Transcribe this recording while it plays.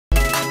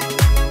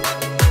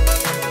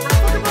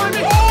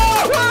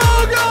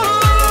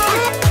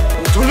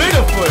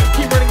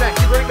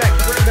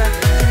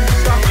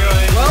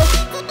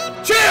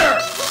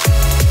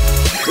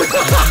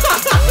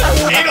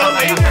Tornado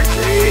laser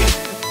tree!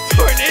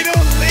 Tornado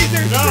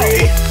laser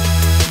tree!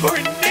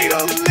 Tornado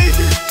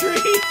laser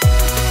tree!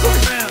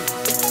 Man.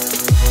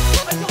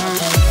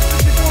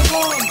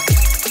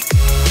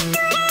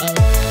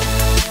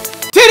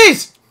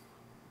 Titties!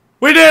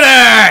 We did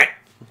it!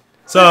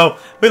 So,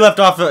 we left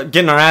off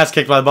getting our ass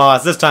kicked by the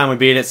boss. This time we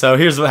beat it, so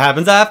here's what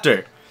happens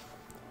after.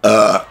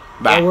 Oh,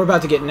 we're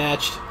about to get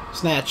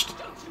snatched.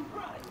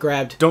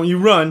 Grabbed. Don't you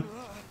run.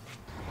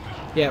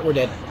 Yeah, we're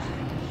dead.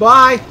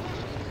 Bye!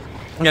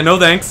 Yeah, no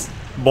thanks.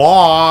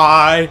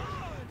 Bye!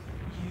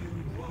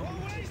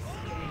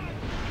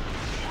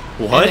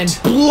 What? And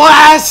then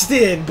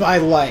blasted by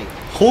light.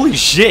 Holy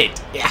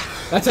shit! Yeah.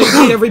 That's how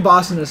you beat every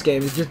boss in this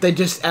game. It's just, they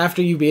just,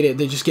 after you beat it,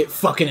 they just get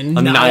fucking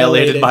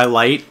annihilated by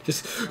light?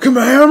 Just, come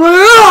here, man!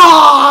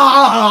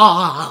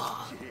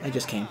 I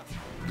just came.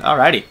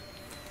 Alrighty.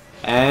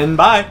 And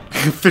bye.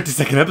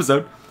 50-second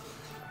episode.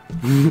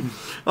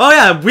 Oh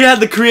yeah, we had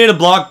the creative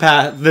block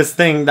path, this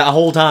thing, that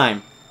whole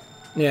time.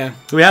 Yeah.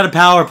 We had a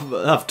power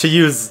to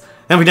use,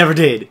 and we never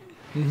did.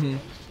 Mm-hmm.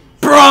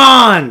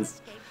 Bronze!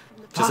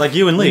 Just like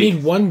you and Lee. We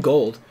need 1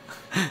 gold.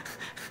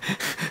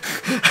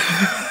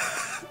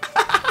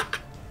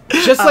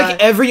 Just like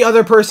every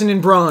other person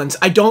in bronze,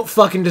 I don't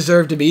fucking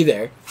deserve to be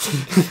there.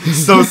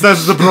 So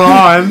says the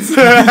bronze.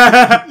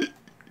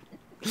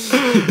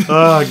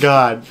 Oh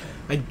god.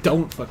 I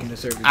don't fucking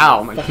deserve to be Ow,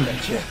 there. my Fuck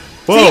that shit.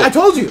 Whoa. See, I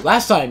told you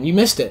last time. You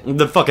missed it.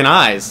 The fucking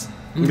eyes.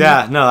 Mm-hmm.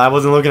 Yeah, no, I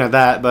wasn't looking at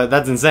that, but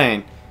that's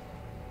insane.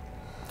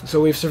 So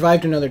we've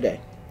survived another day.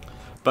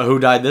 But who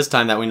died this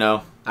time that we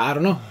know? I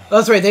don't know. Oh,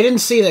 that's right. They didn't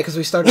see that because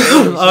we started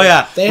early, so oh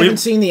yeah. They haven't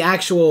seen the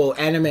actual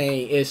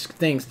anime-ish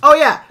things. Oh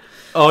yeah.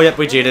 Oh yep,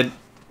 we cheated.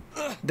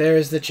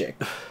 There's the chick.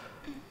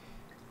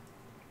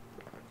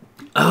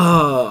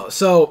 Oh,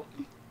 so...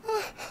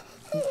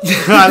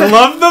 I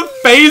love the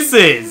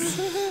faces!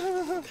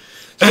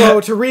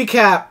 So, to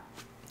recap,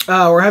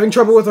 we're having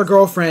trouble with our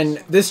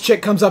girlfriend. This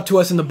chick comes up to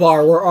us in the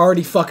bar. We're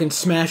already fucking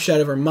smashed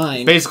out of our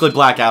mind. Basically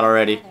blackout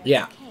already.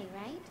 Yeah. Okay,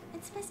 right?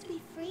 It's supposed to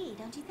be free,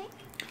 don't you think?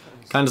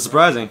 Kinda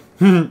surprising.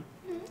 You know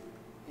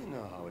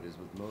how it is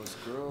with most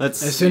girls.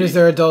 As soon as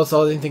they're adults,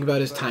 all they think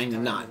about is tying the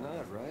knot.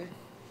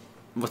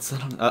 What's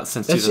that on?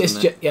 Since That's it's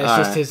 2008. just, it's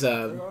just his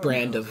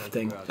brand of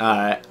thing.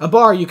 Alright. A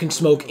bar you can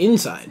smoke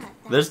inside.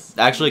 There's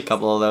actually a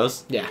couple of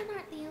those. Yeah.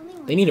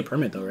 They need a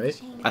permit though, right?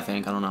 I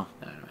think. I don't know.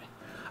 Anyway.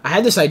 I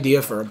had this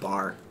idea for a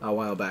bar a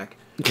while back.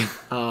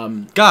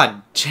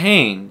 God,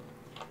 Chain.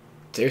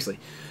 Seriously.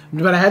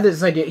 But I had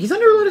this idea. He's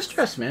under a lot of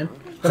stress, man.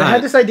 But I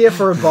had this idea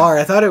for a bar.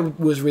 I thought it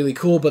was really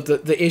cool, but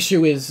the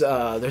issue is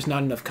there's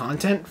not enough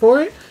content for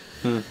it.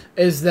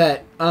 Is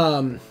that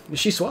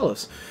she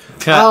swallows.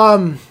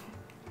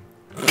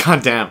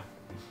 God damn.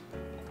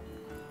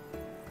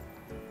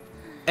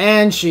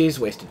 And she's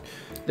wasted.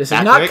 This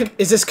That is not. quick?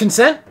 Is this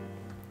consent?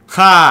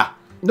 Ha!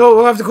 No,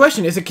 we'll have the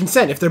question. Is it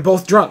consent if they're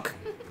both drunk?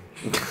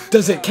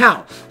 Does it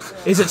count?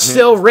 Is it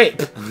still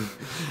rape?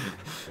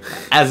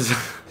 As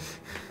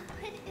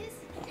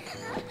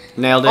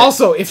nailed it.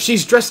 Also, if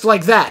she's dressed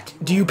like that,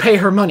 do you pay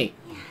her money?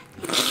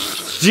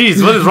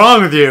 Jeez, what is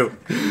wrong with you?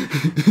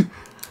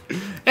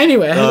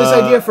 Anyway, I had this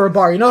idea for a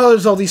bar. You know how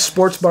there's all these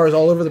sports bars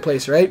all over the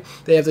place, right?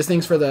 They have these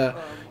things for the,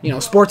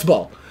 sports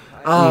ball.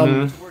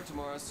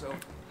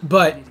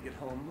 But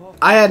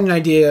I had an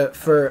idea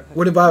for,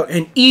 what about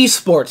an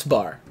esports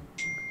bar?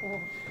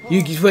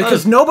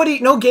 Because no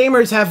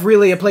gamers have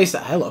really a place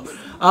to,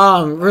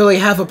 really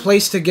have a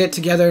place to get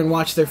together and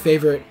watch their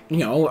favorite,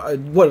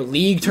 what,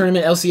 league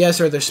tournament,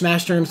 LCS, or their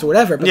Smash tournaments or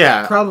whatever. But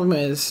the problem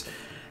is,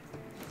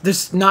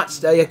 there's not,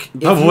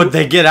 But would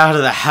they get out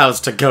of the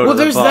house to go to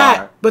the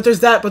bar? But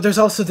there's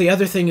also the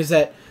other thing is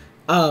that,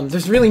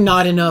 there's really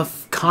not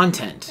enough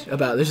content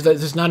about it.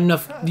 There's not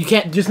enough,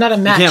 there's not a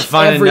match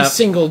every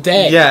single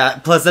day. Yeah,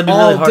 plus that'd be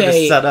really hard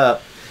to set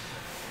up.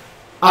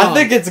 I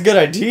think it's a good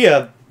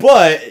idea,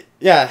 but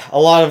yeah, a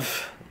lot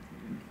of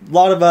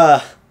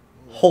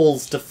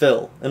holes to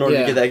fill in order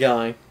to get that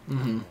going.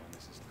 Mm-hmm.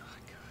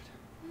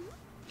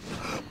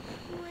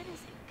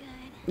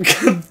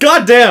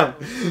 God damn!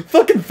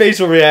 Fucking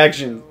facial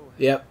reaction.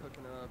 Yep.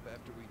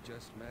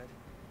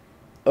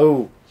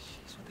 Oh.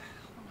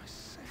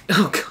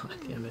 Oh god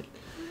damn it.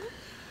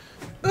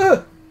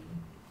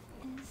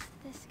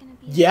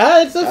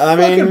 Yeah, it's a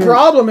fucking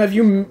problem.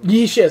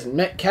 She hasn't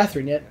met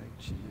Catherine yet.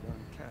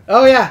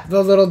 Oh yeah,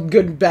 the little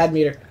good bad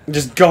meter.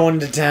 Just going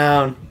to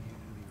town.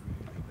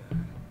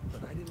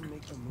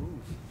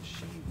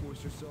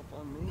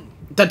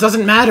 That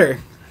doesn't matter.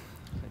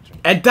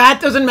 And that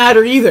doesn't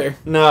matter either.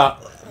 No.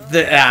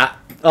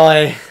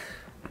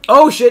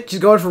 Oh shit, she's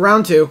going for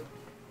round 2.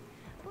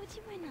 Would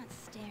you mind not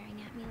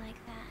staring at me like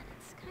that?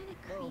 It's kind of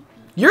creepy.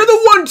 You're the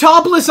one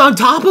topless on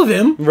top of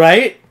him.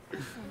 Right?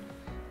 Listen,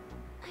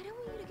 I don't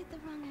want you to get the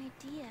wrong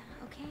idea,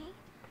 okay?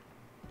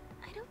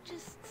 I don't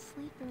just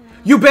sleep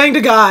around. You banged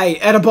a guy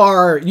at a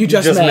bar you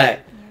just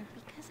met.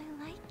 Because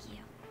I like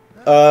you.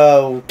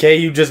 Okay,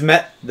 you just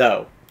met,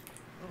 though.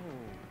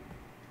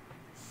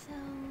 So,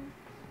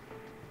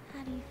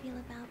 how do you feel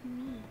about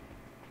me?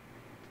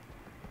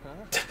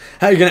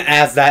 How are you gonna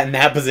ask that in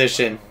that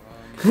position?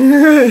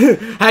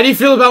 How do you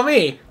feel about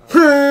me?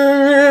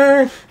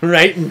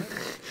 Right? You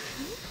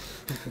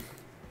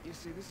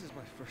see, this is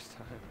my first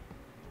time.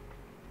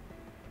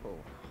 Oh,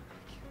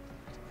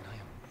 and I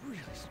am really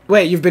sorry.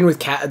 Wait, you've been with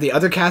the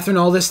other Catherine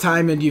all this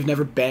time and you've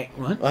never banged...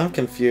 What? I'm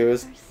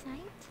confused. First sight?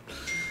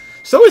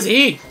 So is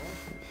he.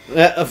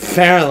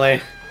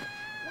 Apparently.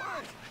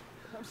 What?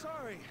 I'm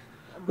sorry.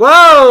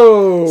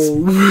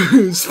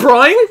 Whoa!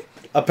 Sprawling?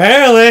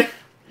 Apparently.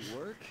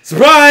 Work?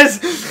 Surprise!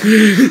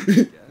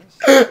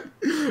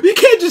 You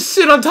can't just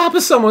sit on top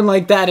of someone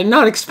like that and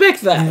not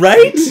expect that.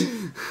 Right?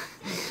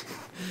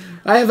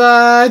 I have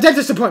a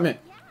dentist appointment.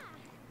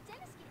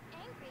 Dentists get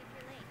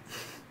angry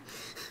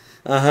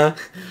if you're late.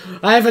 Uh-huh.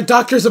 I have a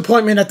doctor's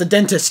appointment at the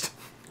dentist.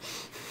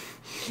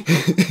 Wait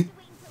until next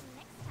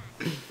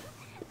time.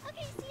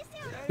 Okay, see you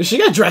soon. She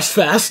got dressed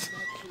fast.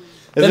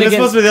 Isn't it again-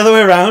 supposed to be the other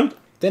way around?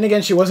 Then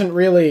again, she wasn't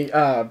really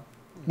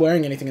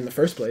wearing anything in the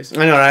first place.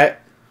 I know, right?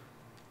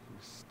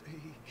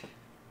 Mistake.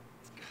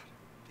 It's gotta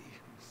be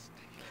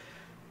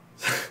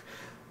a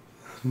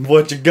mistake.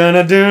 What you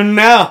gonna do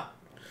now?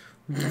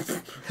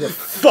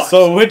 Fuck.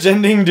 So which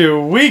ending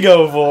do we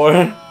go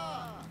for?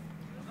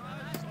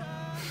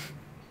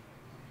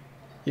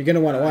 You're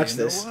gonna want to watch You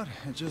know this. what?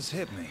 It just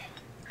hit me.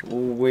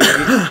 Wait.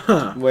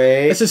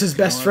 Wait. This is his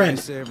best You know what? friend.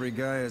 They say every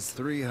guy has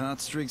 3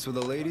 hot streaks with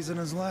the ladies in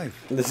his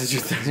life. This is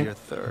your This is third. your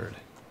third.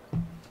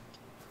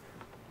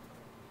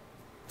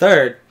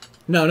 Third.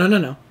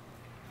 No.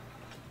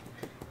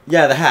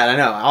 Yeah, the hat. I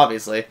know.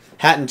 Obviously,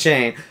 hat and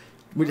chain.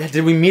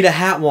 Did we meet a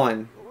hat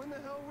one? When the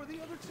hell were the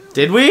other two?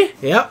 Did we?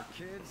 Yep.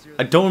 Kids, you're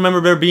I don't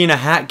remember there being a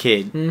hat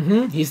kid.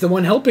 Mm-hmm. He's the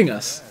one helping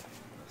us.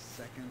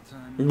 The second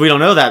time We don't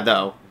know that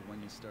though.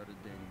 when you started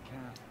dating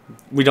Kat.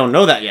 We don't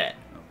know that yet.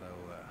 Although,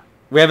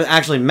 We haven't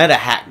actually met a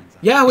hat.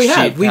 Yeah, we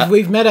have. Sheep.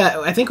 We've met a.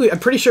 I think I'm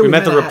pretty sure We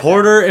met the a hat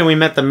reporter and we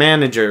met the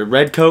manager.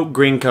 Red coat,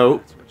 green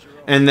coat,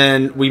 and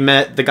then we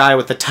met the guy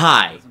with the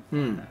tie,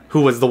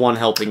 who was the one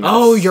helping us.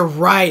 Oh, you're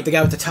right. The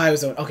guy with the tie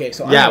was the one. Okay,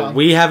 so I'm Yeah, wrong.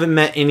 we haven't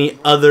met any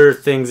other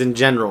things in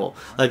general.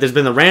 Like, there's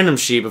been the random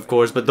sheep, of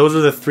course, but those are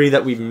the 3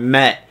 that we've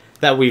met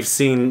that we've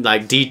seen,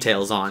 like,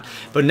 details on.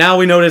 But now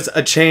we notice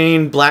a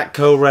chain, black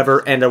coat,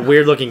 whatever, and a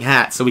weird-looking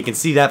hat, so we can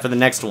see that for the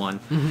next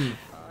one.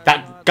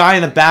 That guy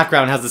in the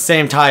background has the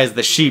same tie as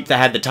the sheep that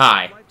had the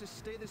tie. like to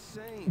stay the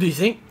same. Do you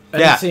think? I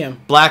Yeah, didn't see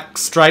him. black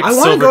striped I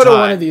silver want to go to tie.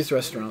 one of these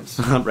restaurants.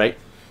 Right?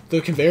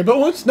 The conveyor belt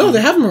ones? No,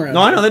 they have them around.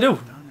 No, I know they do.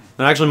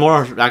 They're actually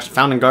more actually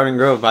found in Garden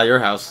Grove by your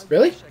house.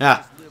 Really?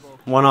 Yeah.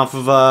 One off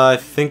of, I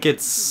think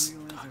it's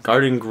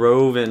Garden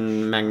Grove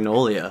and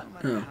Magnolia.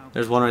 Oh.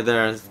 There's one right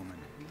there.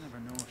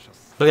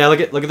 But yeah,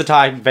 look at the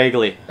tie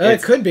vaguely.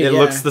 It could be, It yeah.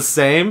 looks the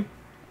same,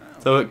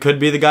 so it could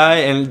be the guy,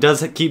 and it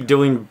does keep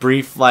doing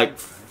brief like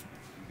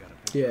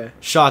Yeah.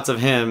 shots of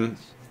him.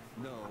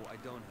 No, I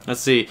don't have.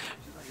 Let's see,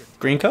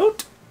 green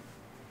coat?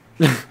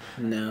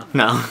 No.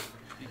 No,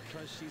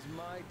 Because she's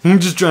my. I'm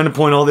just trying to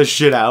point all this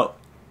shit out.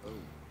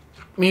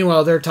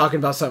 Meanwhile, they're talking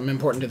about something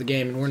important to the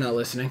game, and we're not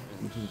listening.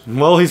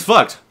 Well, he's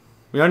fucked.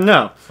 We already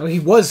know. Oh, he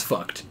was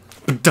fucked.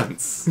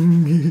 Dunce.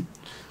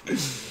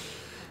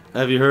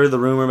 Have you heard the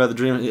rumor about the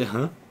dream? Yeah,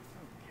 huh?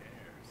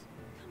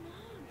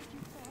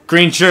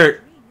 Green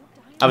shirt.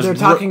 They're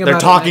talking They're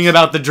about talking it.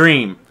 about the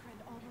dream.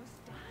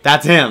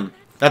 That's him.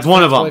 That's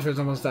one of His them. boyfriend's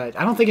almost died.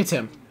 I don't think it's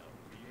him.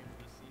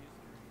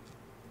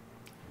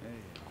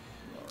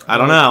 I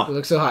don't It know.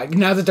 looks so hot.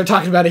 Now that they're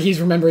talking about it, he's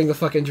remembering the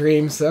fucking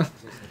dream, so.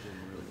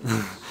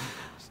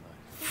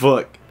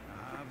 Fuck.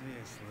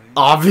 obviously.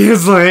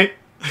 Obviously. Anyway,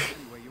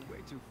 you're way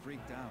too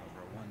freaked out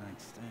over a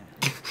one-night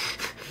stand.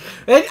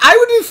 And I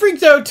would be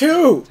freaked out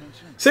too.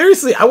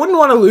 Seriously, I wouldn't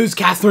want to lose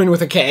Catherine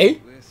with a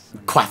K.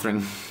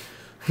 Catherine.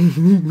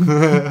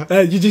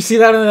 Did you see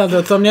that on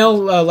the thumbnail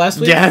last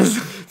week? Yes.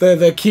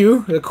 The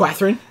Q, the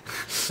Catherine.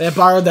 They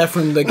borrowed that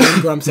from the Game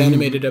Grumps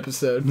animated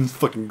episode. It's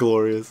fucking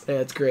glorious. Yeah,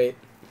 it's great.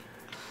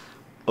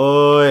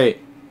 Oi.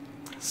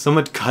 So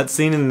much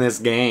cutscene in this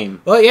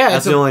game. Well, yeah,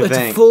 That's it's the only it's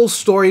thing. a full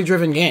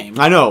story-driven game.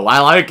 I know. I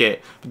like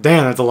it. But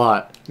damn, that's a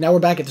lot. Now we're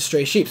back at the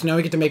stray sheep, so now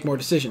we get to make more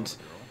decisions.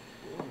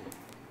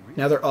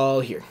 Now they're all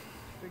here.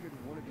 Figured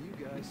one of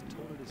you guys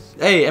told her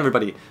to. Hey,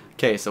 everybody.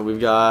 Okay, so we've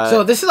got...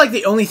 So this is like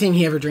the only thing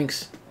he ever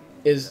drinks,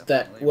 is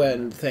that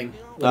when thing,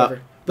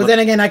 whatever. But then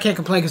again, I can't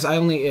complain because I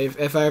only,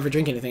 if I ever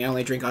drink anything, I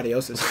only drink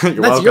Adioses. You're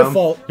That's welcome. your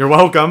fault. You're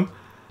welcome.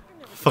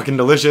 Fucking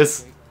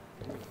delicious.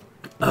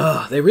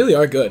 They really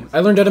are good. I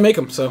learned how to make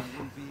them, so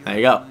There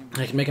you go.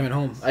 I can make them at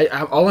home.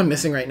 All I'm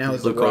missing right now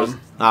is the Glucose.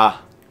 rum.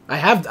 Ah, I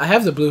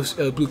have the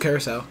blue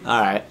carousel.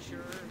 alright.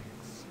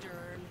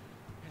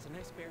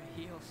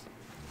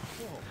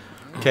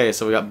 Okay,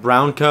 so we got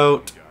brown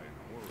coat,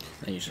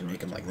 I usually make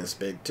them like this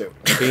big too.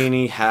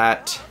 beanie,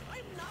 hat.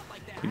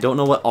 We don't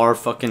know what our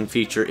fucking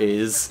feature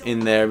is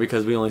in there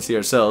because we only see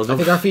ourselves. I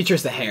think our feature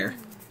is the hair.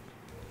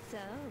 So,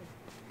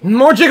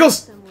 More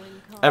jiggles. someone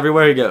called.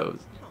 Everywhere he goes.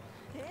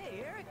 I've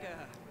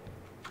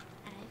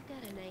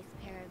got a nice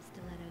pair of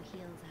stiletto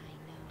heels I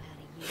know how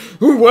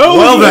to use.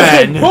 Well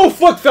then. Oh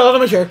fuck! Fell out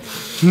of my chair.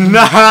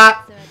 Nah. So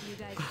have you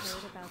guys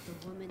heard about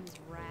the woman's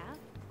wrath?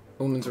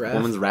 Woman's wrath.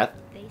 Woman's rat.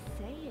 They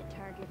say it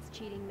targets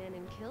cheating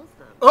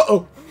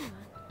Uh-oh.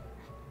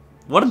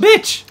 What a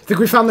bitch! I think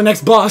we found the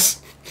next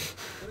boss.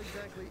 What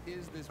exactly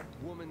is this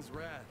woman's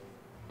wrath?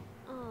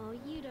 Oh,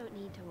 you don't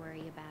need to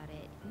worry about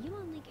it. You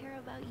only care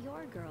about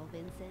your girl,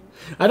 Vincent.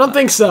 I don't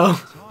think so.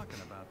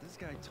 Talking about this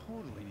guy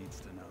totally needs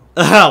to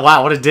know.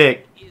 Wow, what a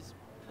dick. Is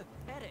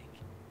pathetic.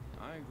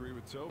 I agree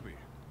with Toby.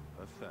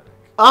 Pathetic.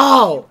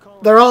 Oh,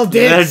 they're all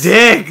dicks.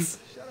 They're dicks!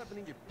 Shut up and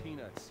eat your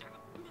peanuts.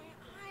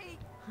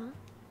 Huh?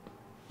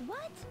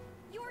 What?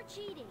 You're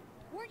cheating.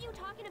 Weren't you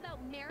talking about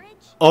marriage?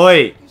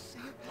 Oi!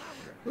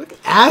 Look,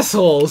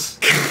 assholes.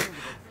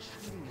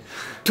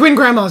 Twin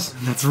grandmas.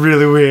 That's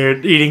really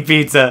weird. Eating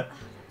pizza.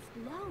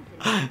 Low,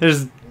 Vincent.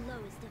 There's. Lowest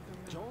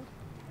of the low. Don't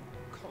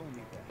call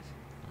me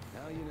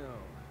that. Now you know.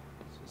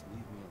 Just leave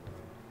me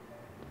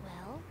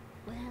alone.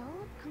 Well,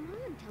 come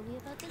on, tell me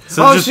about this.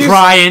 So Oh, just she's-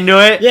 pry into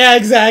it? Yeah,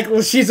 exactly.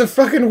 Well, she's a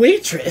fucking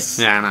waitress.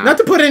 Yeah, I know. Not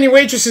to put any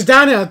waitresses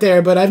down out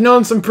there, but I've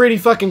known some pretty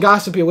fucking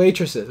gossipy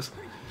waitresses.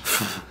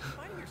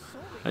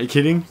 Are you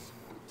kidding?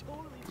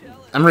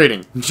 I'm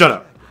reading. Shut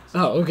up.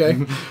 Oh, okay.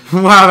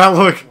 Wow, that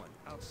look.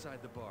 Outside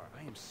the bar.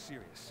 I am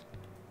serious.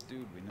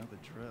 Dude, we know the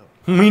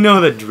drill. We know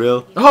the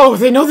drill. Oh,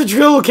 they know the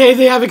drill, okay?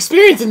 They have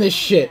experience in this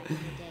shit. Day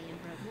and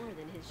broke more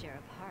than his share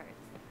of hearts.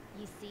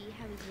 You see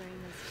how he's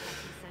wearing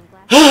those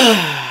tacky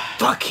sunglasses?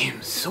 Fuck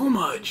him so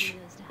much. He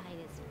knows to hide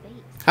his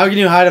face. How can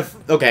you hide a.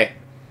 Okay.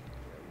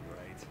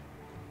 Right.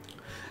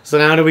 So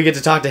now do we get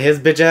to talk to his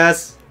bitch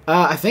ass?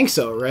 I think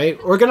so,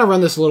 right? We're gonna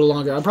run this a little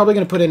longer. I'm probably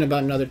gonna put in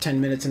about another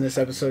 10 minutes in this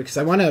episode because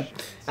I want to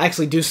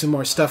actually do some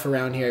more stuff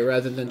around here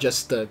rather than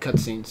just the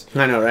cutscenes.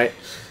 I know, right?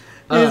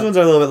 These ones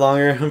are a little bit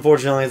longer.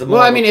 Unfortunately, it's a more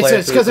Well, I of a mean, it's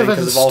playthrough because thing of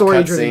a all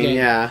story-driven cutscene, game.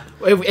 Yeah.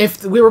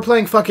 If we were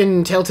playing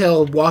fucking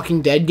Telltale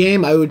Walking Dead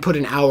game, I would put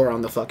an hour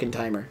on the fucking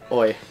timer.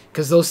 Oi.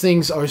 Because those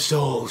things are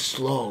so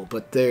slow,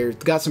 but they've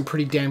got some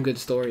pretty damn good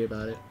story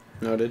about it.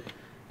 Noted.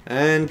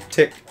 And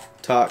tick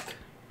tock.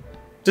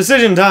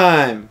 Decision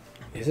time!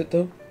 Is it,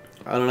 though?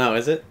 I don't know,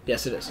 is it?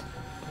 Yes, it is.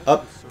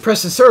 Up.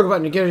 Press the circle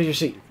button to get out of your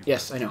seat.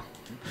 Yes, I know.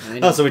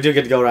 Oh, so we do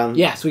get to go around.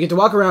 Yes, we get to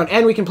walk around,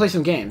 and we can play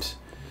some games.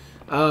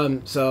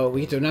 So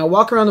we get to now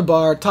walk around the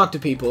bar, talk to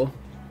people.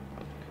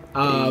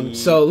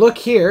 So look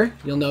here,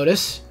 you'll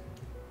notice.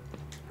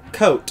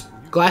 Coat.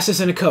 Glasses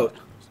and a coat.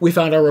 We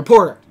found our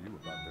reporter. You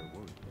about their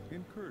word.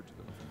 Encourage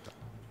them.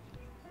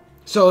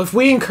 So if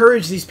we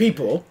encourage these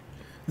people,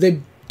 they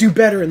do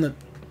better in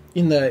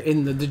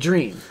the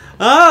dream.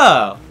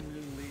 Oh!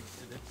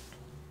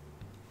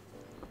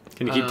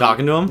 Can you keep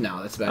talking to him?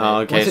 No, that's about Oh,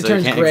 it. okay, Once it so you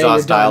turns can't gray,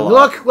 exhaust you're done.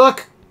 dialogue.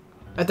 Look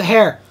at the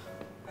hair.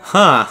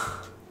 Huh.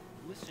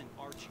 Listen,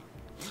 Archie.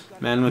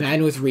 Man with.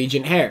 Man with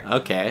regent hair.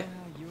 Okay.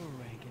 Well, you're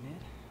ranking it,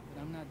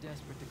 but I'm not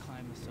desperate to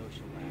climb the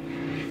social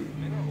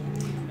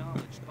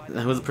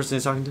ladder. Who's the person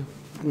he's talking to?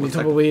 Looks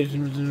like-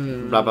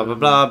 Tumbleweed. Blah blah blah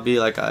blah. Be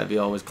like Ivy,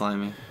 always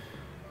climbing.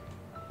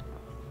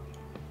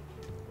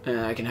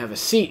 I can have a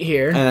seat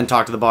here. And then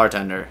talk to the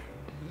bartender.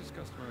 This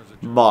customer is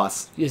a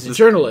Boss. He's a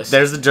journalist.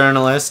 There's the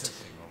journalist.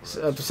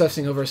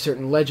 Obsessing over a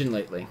certain legend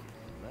lately.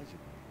 legend.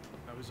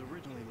 I was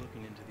originally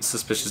looking into the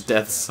Suspicious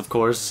deaths, of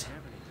course.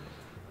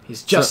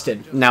 He's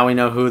Justin. So, now we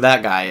know who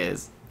that guy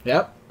is.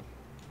 Yep.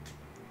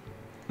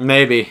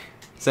 Maybe.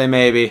 Say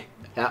maybe.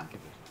 Yeah.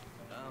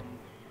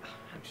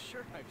 I'm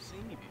sure I've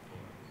seen you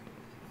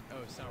before.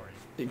 Oh, sorry.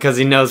 Because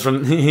he knows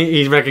from.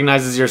 He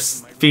recognizes your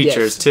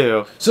features, Yes.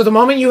 too. So the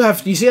moment you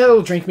have, you see that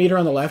little drink meter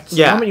on the left? So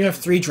Yeah. The moment you have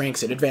 3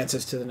 drinks, it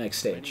advances to the next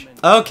stage.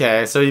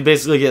 Okay, so you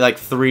basically get like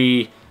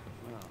three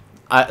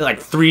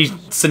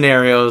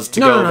scenarios to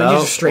go. No, though, you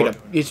just straight or- up.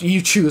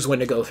 You choose when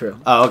to go through.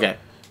 Oh, okay.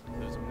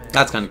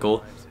 That's kind of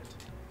cool.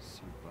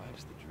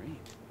 survives the dream.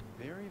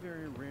 Very,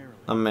 very rarely.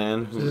 A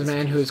man This is who's a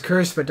man who is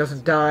cursed but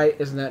doesn't die.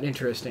 Isn't that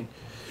interesting?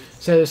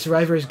 So the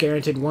survivor is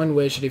guaranteed one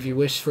wish, and if you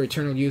wish for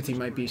eternal youth, he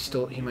might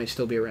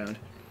still be around.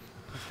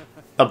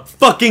 a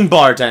fucking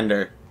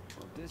bartender.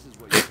 Well, this is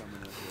what you're coming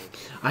up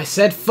with. I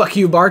said "fuck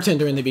you,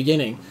 bartender" in the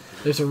beginning.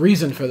 There's a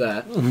reason for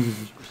that. Like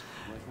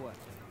what?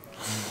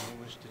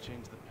 I wish to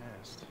change the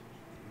past.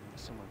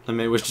 Someone I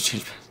may wish to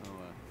change. so,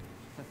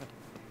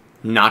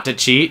 Not to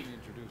cheat.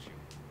 introduce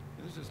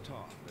you. This is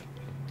Todd.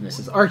 This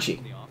is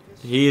Archie.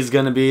 He's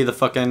gonna be the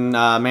fucking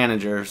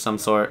manager of some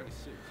sort.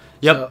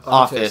 Yep, So,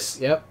 office.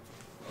 Yep.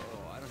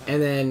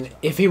 And then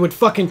if he would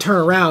fucking turn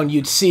around,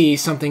 you'd see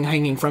something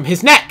hanging from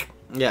his neck.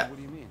 Yeah, What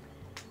do you mean?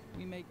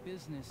 We make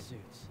business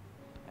suits.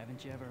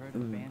 Haven't you ever heard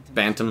of Bantam?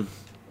 Bantam.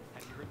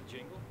 Have you heard the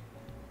jingle?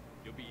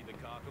 You'll be the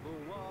cock of a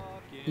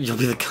walk. You'll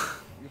be the.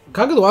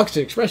 Cock of the walk is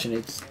an expression.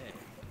 It's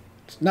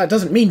not.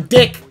 Doesn't mean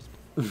dick.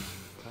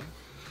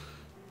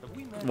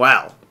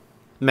 Wow.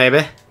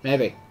 Maybe.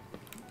 Maybe.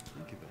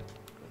 Think of it,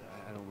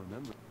 but I don't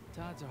remember.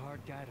 Todd's a hard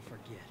guy to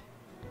forget.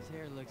 His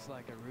hair looks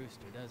like a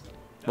rooster, doesn't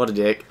it? What a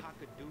dick.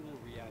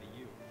 Cockadoodlery out of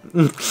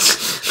you.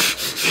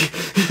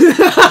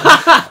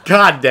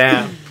 God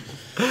damn.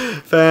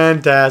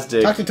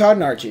 Fantastic. Talk to Todd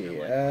and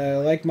Archie. I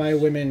like my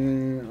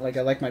women like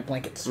I like my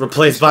blankets.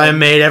 Replaced by a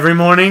maid every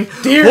morning.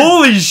 Dear-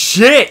 Holy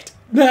shit!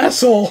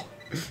 Asshole.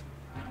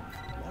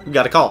 You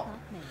got a call.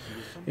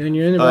 And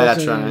you're in the Oh, box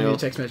that's and right. your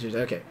text message.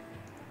 Okay.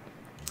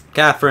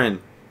 Catherine.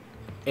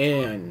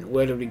 And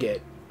what did we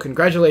get?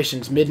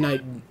 Congratulations,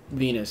 Midnight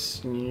Venus.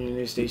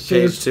 Stage 2.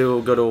 Stage 2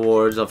 will go to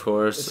awards, of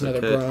course. It's another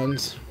Okay.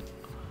 bronze.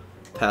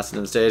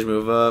 Passing the stage,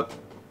 move up.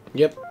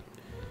 Yep.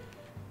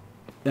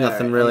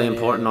 Nothing Alright, really and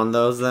important on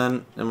those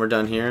then. And we're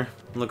done here,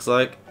 looks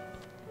like.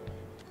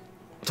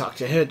 Talk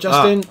to him,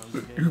 Justin.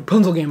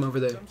 Rapunzel game over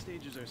there. Some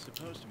stages are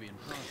supposed to be in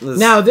process. This-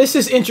 Now, this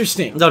is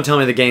interesting. Don't tell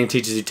me the game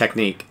teaches you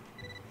technique.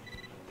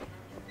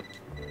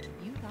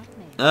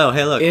 Oh,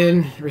 hey, look.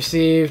 In,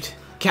 received.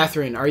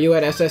 Catherine, are you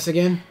at SS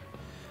again?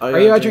 Are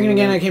you out drinking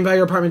again? I came by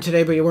your apartment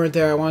today, but you weren't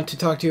there. I want to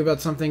talk to you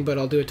about something, but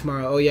I'll do it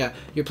tomorrow. Oh, yeah.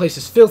 Your place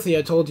is filthy.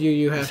 I told you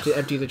you have to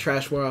empty the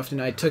trash more often.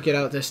 I took it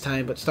out this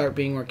time, but start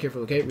being more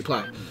careful, okay?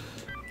 Reply.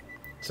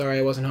 Sorry,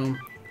 I wasn't home.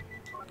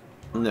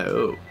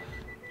 No.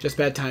 Just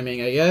bad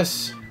timing, I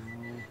guess.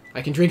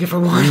 I can drink it for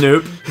one.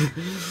 Nope.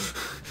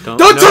 Don't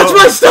touch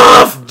my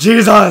stuff!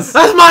 Jesus!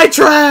 That's my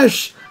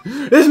trash!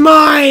 It's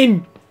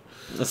mine!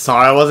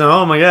 Sorry I wasn't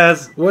home, I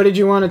guess. What did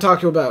you want to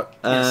talk to about?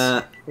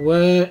 Yes.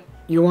 What?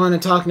 You want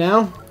to talk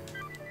now?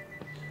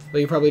 Well,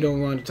 you probably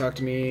don't want to talk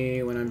to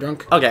me when I'm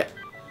drunk. Okay.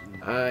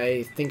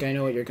 I think I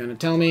know what you're going to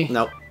tell me.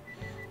 Nope.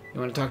 You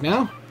want to talk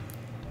now?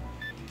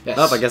 Yes.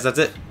 Oh, I guess that's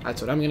it.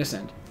 That's what I'm going to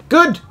send.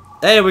 Good!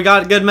 Hey, we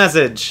got a good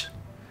message.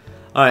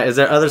 Alright, is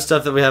there other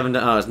stuff that we haven't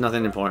done? Oh, it's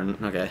nothing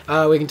important. Okay.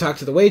 We can talk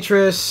to the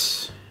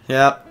waitress.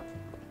 Yep.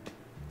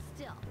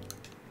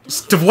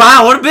 Still.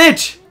 Wow, what a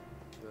bitch!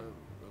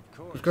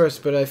 Of course,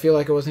 but I feel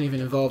like I wasn't even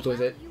involved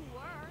with it. You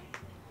were.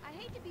 I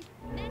hate to be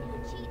men who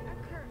cheat are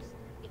cursed.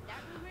 If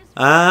that rumor is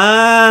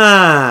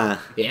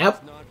Ah.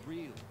 Yep. Not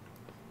real.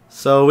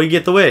 So we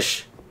get the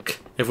wish.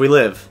 If we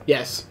live.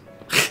 Yes.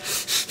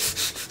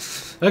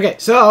 Okay,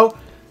 so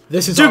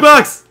this is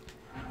 $2!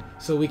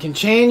 So we can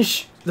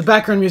change the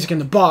background music in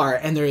the bar,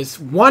 and there is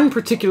one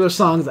particular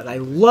song that I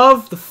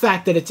love the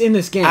fact that it's in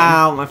this game.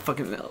 Ow, my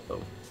fucking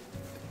elbow.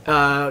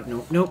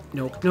 Nope, nope,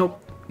 nope,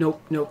 nope,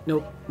 nope, nope,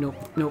 nope, nope,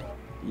 nope.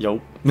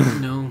 Yo.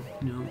 No.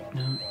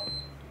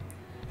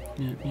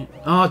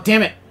 Oh,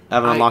 damn it.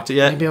 Haven't unlocked it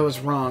yet? Maybe I was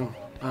wrong.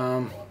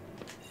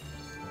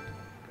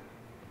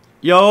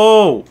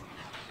 Yo!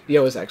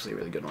 Yo is actually a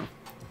really good one.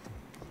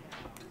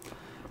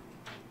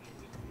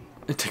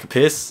 Take a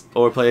piss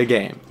or play a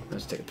game.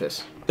 Let's take a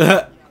piss.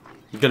 There's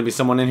gonna be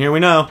someone in here we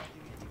know.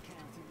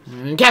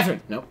 And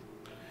Catherine. Nope.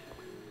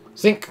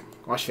 Sink.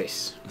 Wash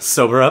face.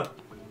 Sober up.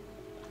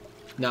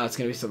 No, it's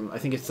gonna be some. I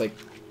think it's like.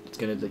 It's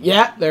gonna.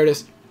 Yeah, there it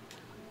is.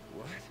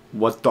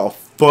 What the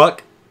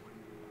fuck?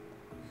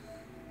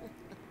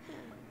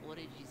 What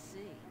did you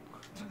see?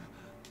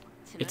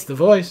 It's the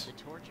voice. The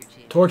torture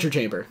chamber. Torture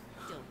chamber.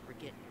 Don't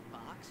forget your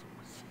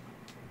boxers.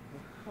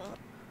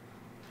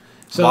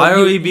 So Why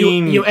are we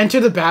being- You enter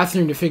the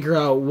bathroom to figure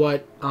out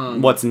what.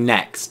 What's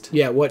next?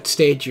 Yeah, what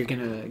stage you're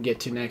gonna get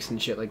to next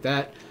and shit like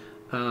that.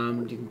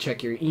 You can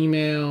check your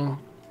email.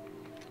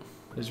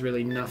 There's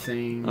really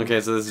nothing.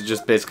 Okay, so this is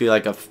just basically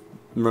like a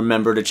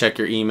remember to check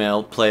your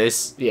email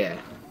place Yeah.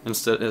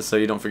 instead, so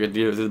you don't forget to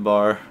do it through the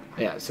bar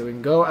Yeah, so we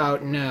can go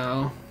out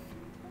now.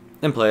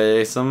 and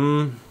play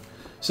some.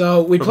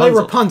 So we play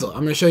Rapunzel. Rapunzel.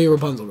 I'm gonna show you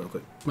Rapunzel real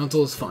quick.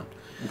 Rapunzel is fun.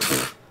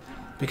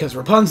 Because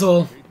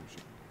Rapunzel,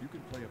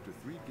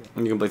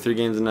 You can play 3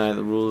 games a night.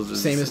 The rules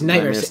is same as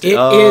Nightmares. It St-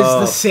 is Oh.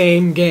 the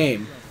same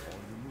game.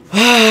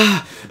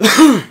 I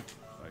hear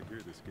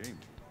this game.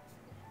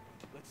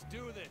 Let's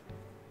do it.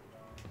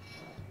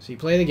 So you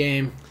play the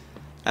game,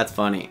 That's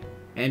funny.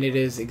 and it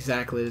is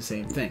exactly the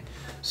same thing.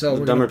 So The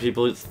we're dumber gonna,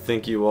 people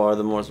think you are,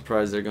 the more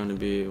surprised they're going to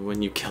be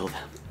when you kill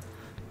them.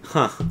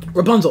 Huh?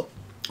 Rapunzel.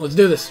 Let's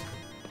do this.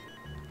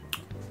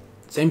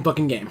 Same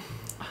fucking game.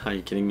 Are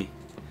you kidding me?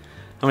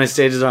 How many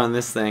stages are on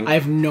this thing? I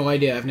have no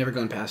idea. I've never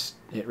gone past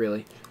it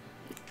really.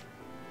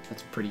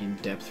 That's pretty in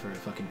depth for a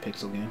fucking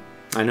pixel game.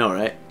 I know,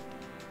 right?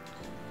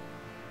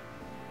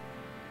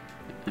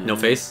 No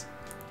face.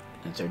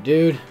 That's our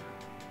dude.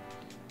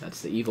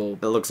 That's the evil.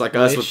 That looks like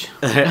us. Witch.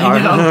 With, I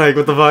know. like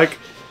what the fuck?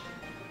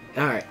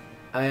 All right,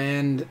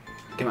 and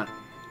come on.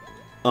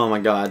 Oh my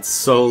god,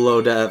 so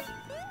low def.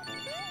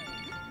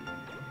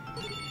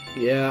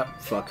 Yeah,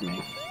 fuck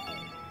me.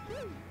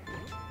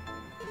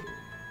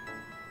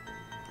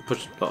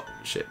 Push. Oh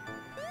shit.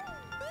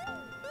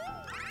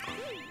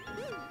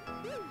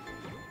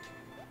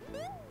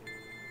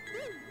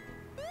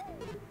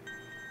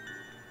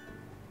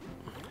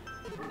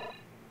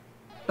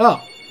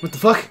 Oh, what the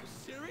fuck?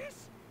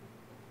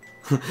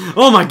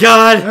 Oh my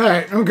god! All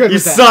right, I'm good You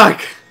with that.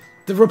 suck.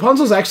 The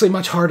Rapunzel's actually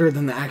much harder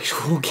than the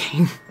actual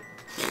game.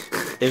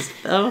 Is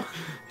oh?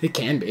 It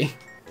can be.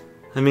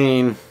 I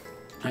mean,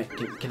 All right,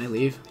 can I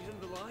leave?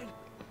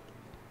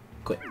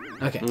 Quit.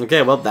 Okay.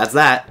 okay. Well, that's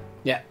that.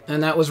 Yeah,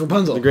 and that was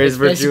Rapunzel. The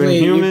greatest It's virtue in basically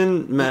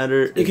human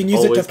matter. You is can use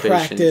it to always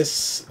patience.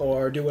 practice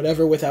or do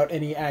whatever without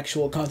any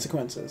actual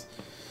consequences.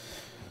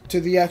 To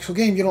the actual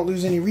game, you don't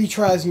lose any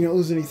retries and you don't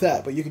lose any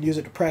that, but you can use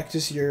it to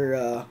practice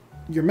your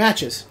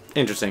matches.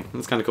 Interesting.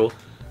 That's kind of cool.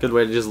 Good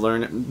way to just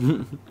learn it.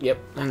 Yep.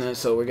 And then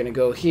so we're gonna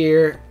go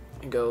here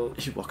and go.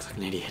 She walks like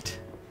an idiot.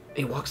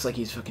 He walks like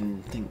he's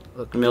fucking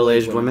look.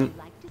 Middle-aged woman. Would you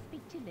like to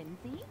speak to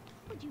Lindsay?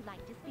 Would you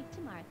like to speak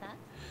to Martha?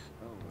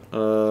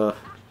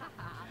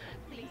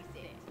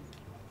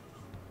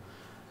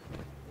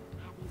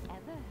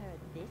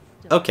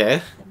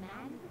 Okay.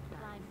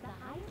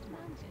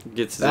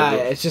 Gets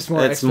it's just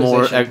more it's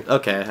more exposition.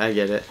 okay, I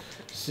get it.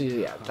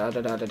 See, yeah. Da da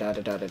da da da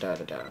da da da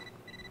da da.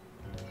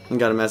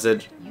 Got a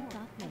message.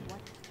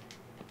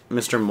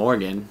 Mr.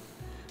 Morgan.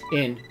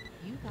 In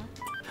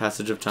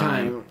Passage of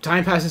time.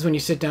 Time passes when you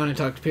sit down and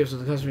talk to people. So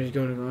the customers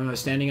go to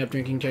standing up,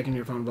 drinking, checking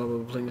your phone, blah blah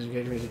blah, playing music,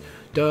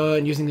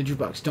 and using the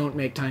jukebox. Don't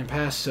make time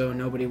pass, so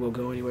nobody will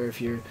go anywhere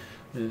if you're.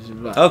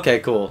 Okay,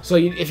 cool. So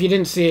if you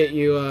didn't see it,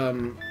 you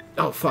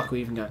Oh fuck,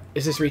 we even got.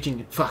 Is this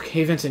reaching? Fuck.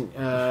 Hey Vincent,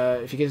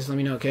 if you get this, let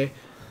me know, okay?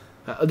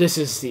 This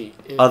is the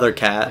other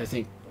cat. I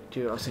think.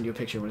 Dude, I'll send you a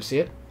picture. Want to see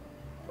it?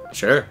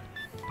 Sure.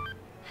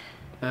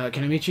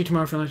 Can I meet you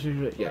tomorrow for lunch?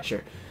 Yeah,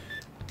 sure.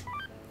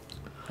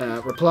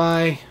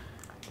 Reply.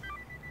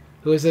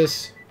 Who is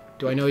this?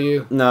 Do I know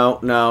you? No,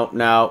 no,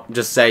 no.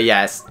 Just say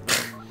yes.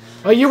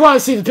 Oh, you want to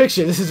see the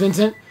picture? This is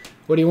Vincent.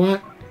 What do you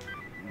want?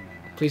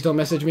 Please don't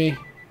message me.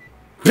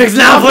 PIX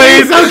now,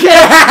 please.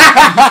 Okay.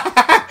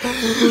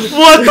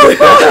 What the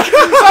fuck?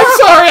 I'm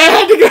sorry, I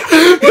had to go.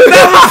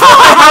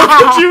 How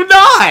could you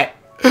not?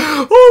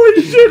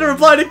 Holy shit!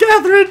 Reply to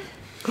Catherine.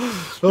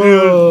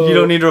 Oh. You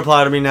don't need to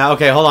reply to me now.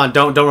 Okay, hold on.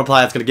 Don't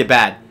reply. It's gonna get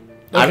bad.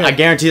 Okay. I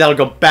guarantee that'll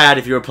go bad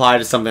if you reply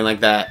to something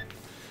like that.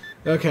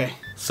 Okay.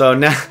 So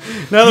now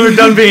that we're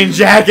done being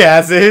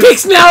jackasses.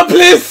 PIX now,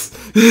 please.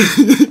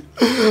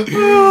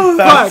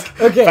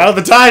 Fuck. Okay. Found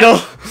the title.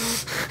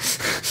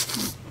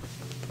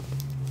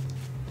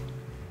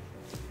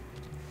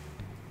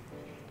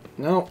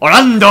 No.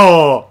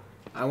 Orlando.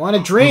 I want a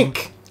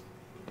drink.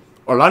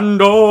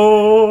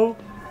 Orlando.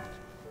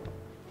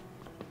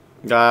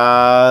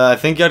 I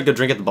think you had to go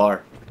drink at the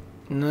bar.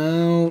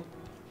 No.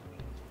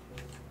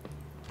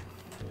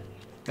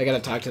 I gotta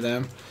talk to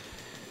them.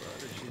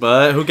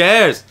 But who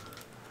cares?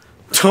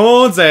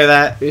 Don't say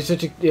that. It's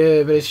such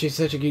a but she's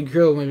such a good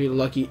girl. Maybe a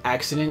lucky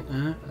accident.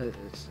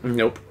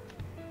 Nope.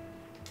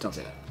 Don't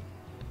say that.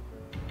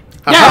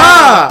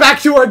 Aha! Yeah!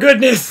 Back to our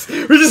goodness.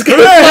 We're just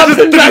gonna flop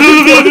them back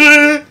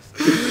and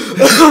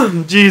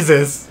forth.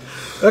 Jesus.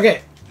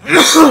 Okay.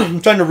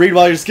 I'm trying to read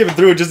while you're skipping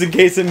through it just in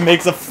case it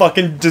makes a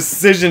fucking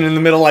decision in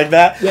the middle like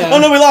that. Yeah. Oh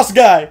no, we lost a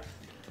guy.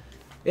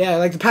 Yeah,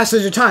 like the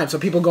passage of time, so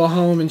people go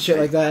home and shit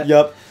like that.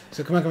 Yep.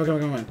 So come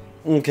on.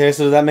 Okay,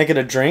 so does that make it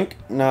a drink?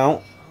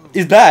 No.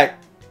 He's back.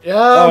 Yeah,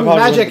 probably went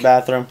to magic. the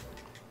bathroom.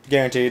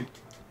 Guaranteed.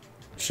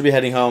 Should be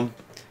heading home.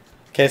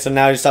 Okay, so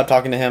now you stop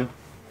talking to him.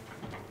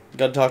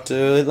 Gotta talk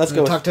to... Let's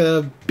go. Talk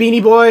to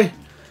Beanie Boy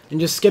and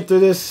just skip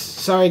through this.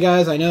 Sorry,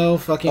 guys. I know.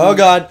 Fucking... Oh,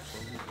 God.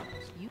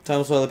 Time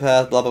will swell the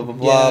path. Blah, blah, blah,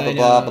 blah, Yeah,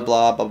 blah,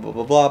 blah, blah, blah, blah,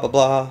 blah, blah, blah,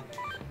 blah.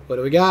 What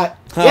do we got?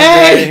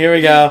 Okay, Yay! here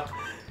we go.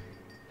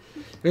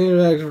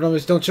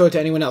 Don't show it to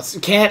anyone else.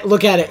 Can't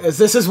look at it.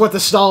 This is what the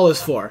stall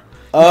is for.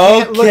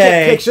 Can't look at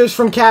Okay. pictures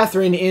from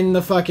Catherine in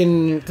the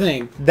fucking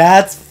thing.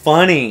 That's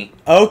funny.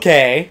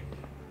 Okay.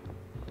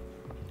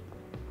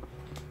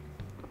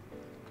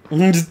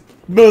 Just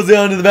mosey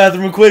on to the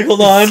bathroom real quick.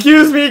 Hold on.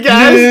 Excuse me,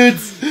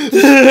 guys.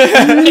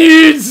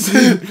 Nudes.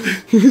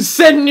 Nudes.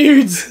 Send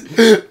nudes.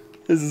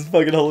 This is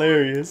fucking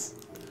hilarious.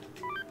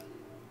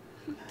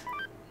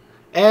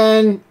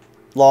 And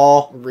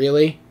Lol.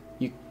 really,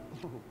 you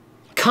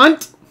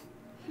cunt.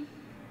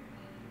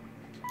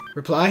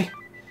 Reply.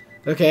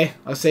 Okay,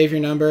 I'll save your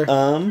number.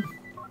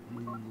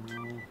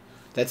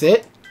 That's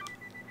it.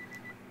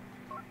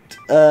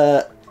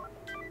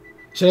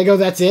 Should I go?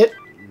 That's it.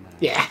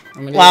 Yeah.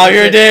 I'm gonna Wow, that's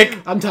you're a it. dick.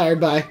 I'm tired.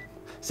 Bye.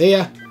 See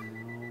ya.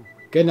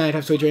 Good night.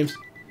 Have sweet dreams.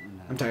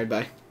 I'm tired.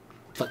 Bye.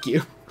 Fuck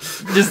you.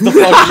 Just the fuck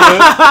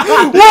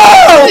you.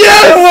 Whoa!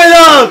 Yes! It went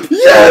up!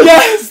 Yes!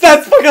 Yes!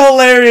 That's fucking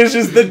hilarious.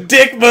 Just the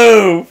dick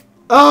move.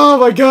 Oh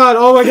my god.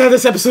 Oh my god.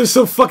 This episode is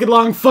so fucking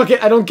long. Fuck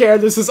it. I don't care.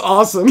 This is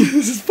awesome.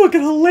 This is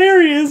fucking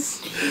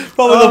hilarious.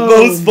 Probably the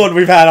most fun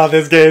we've had on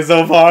this game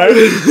so far.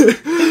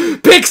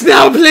 PIX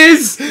now,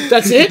 please.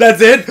 That's it.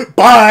 That's it.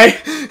 Bye.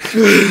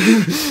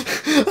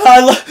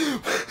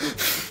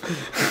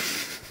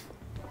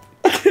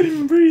 I can't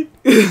even breathe.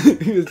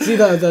 See,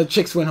 the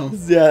chicks went home.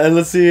 Yeah, and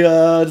let's see,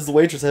 does the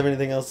waitress have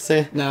anything else to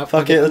say? Nah,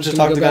 Fuck okay, it, I'm let's just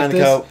just talk gonna to the guy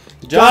go in the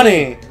back coat.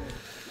 Johnny!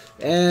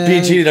 And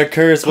Being cheated a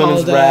curse,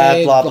 women's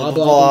holiday, wrath, blah blah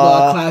blah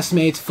blah.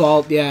 Classmates'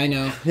 fault. Yeah, I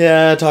know.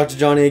 Yeah, talk to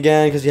Johnny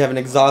again, because you haven't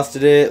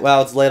exhausted it.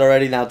 Wow, it's late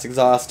already, now it's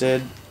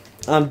exhausted.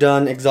 I'm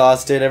done,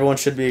 exhausted. Everyone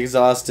should be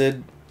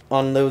exhausted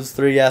on those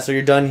three. Yeah, so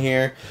you're done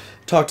here.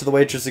 Talk to the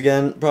waitress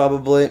again,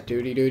 probably.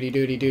 Duty.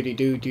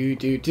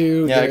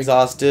 Yeah,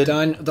 exhausted.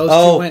 Done. Those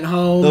two went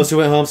home. Those two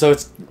went home, so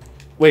it's...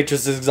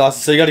 Waitress is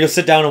exhausted, so you gotta go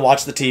sit down and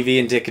watch the TV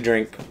and take a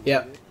drink.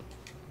 Yep.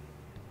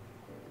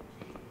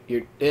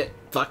 You're it.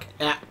 Fuck.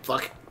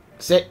 Fuck.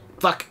 Sit.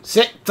 Fuck.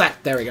 Sit.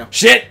 Fuck. There we go.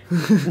 Shit!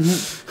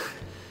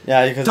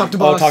 Yeah, because... Talk to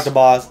boss. talk to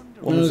boss.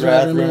 Women's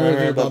wrath,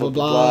 blah blah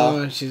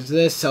blah. She's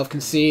this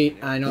self-conceit.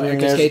 I know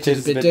Erica's case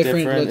is a bit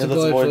different. Let's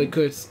avoid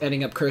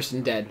ending up cursed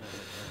and dead.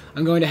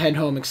 I'm going to head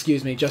home.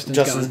 Excuse me.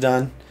 Justin's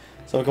done.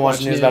 So we can watch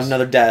the news about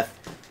another death.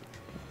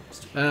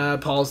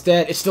 Paul's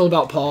dead. It's still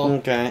about Paul.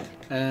 Okay.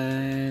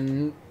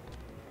 And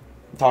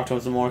Talk to him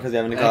some more because you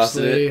haven't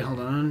exhausted Actually, it. hold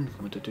on.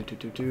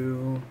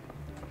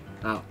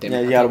 Oh, damn Yeah,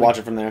 it. you I gotta thought watch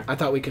it from there. I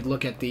thought we could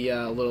look at the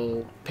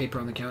little paper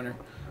on the counter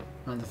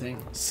on the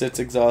thing. Sit's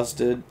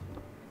exhausted.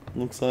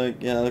 Looks like,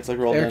 yeah, looks like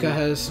we're all Erica done.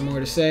 has some more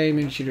to say.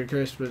 Maybe she did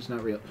cursed, but it's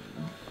not real.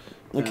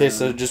 Okay,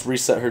 so just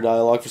reset her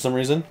dialogue for some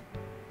reason.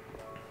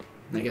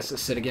 I guess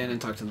let's sit again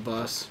and talk to the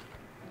boss.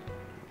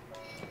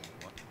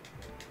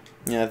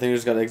 Yeah, I think we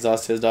just gotta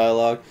exhaust his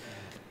dialogue.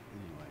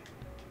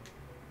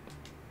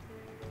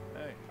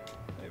 Hey,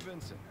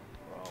 Vincent.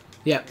 We're all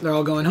Yeah, they're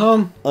all going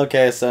home.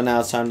 Okay, so now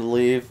it's time to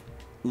leave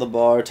the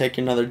bar, take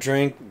another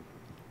drink.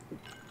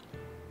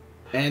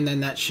 And then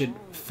that should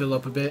fill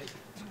up a bit.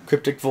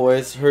 Cryptic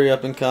voice, hurry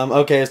up and come.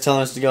 Okay, it's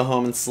telling us to go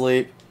home and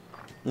sleep.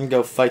 And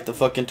go fight the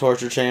fucking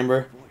torture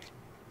chamber.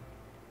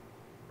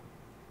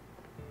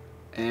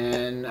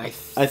 And I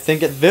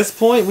think at this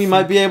point we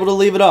might be able to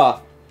leave it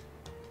off.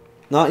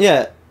 Not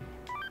yet.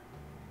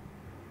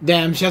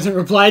 Damn, she hasn't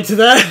replied to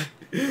that.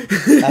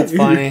 That's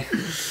funny.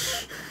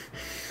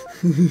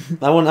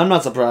 That one, I'm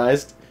not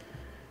surprised.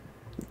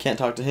 Can't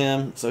talk to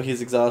him, so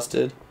he's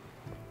exhausted.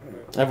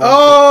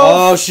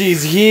 Oh,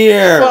 she's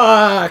here.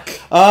 Fuck.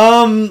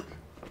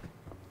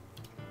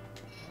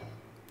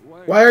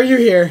 Why are you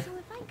here? So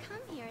if I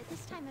come here at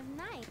this time of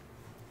night,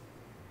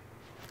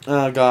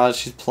 Oh god,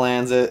 she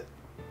plans it.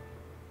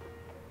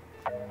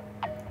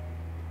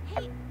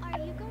 hey, are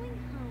you going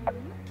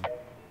home?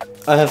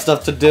 I have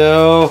stuff to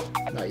do.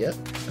 Not yet.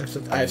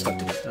 I have stuff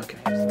to do. Okay.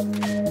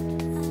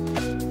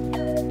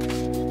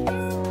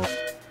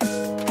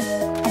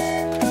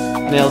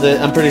 Nailed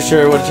it. I'm pretty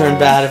sure it would have turned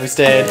bad if we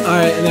stayed.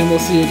 Alright, and then we'll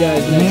see you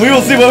guys next We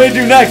will see what we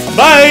do next.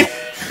 Bye!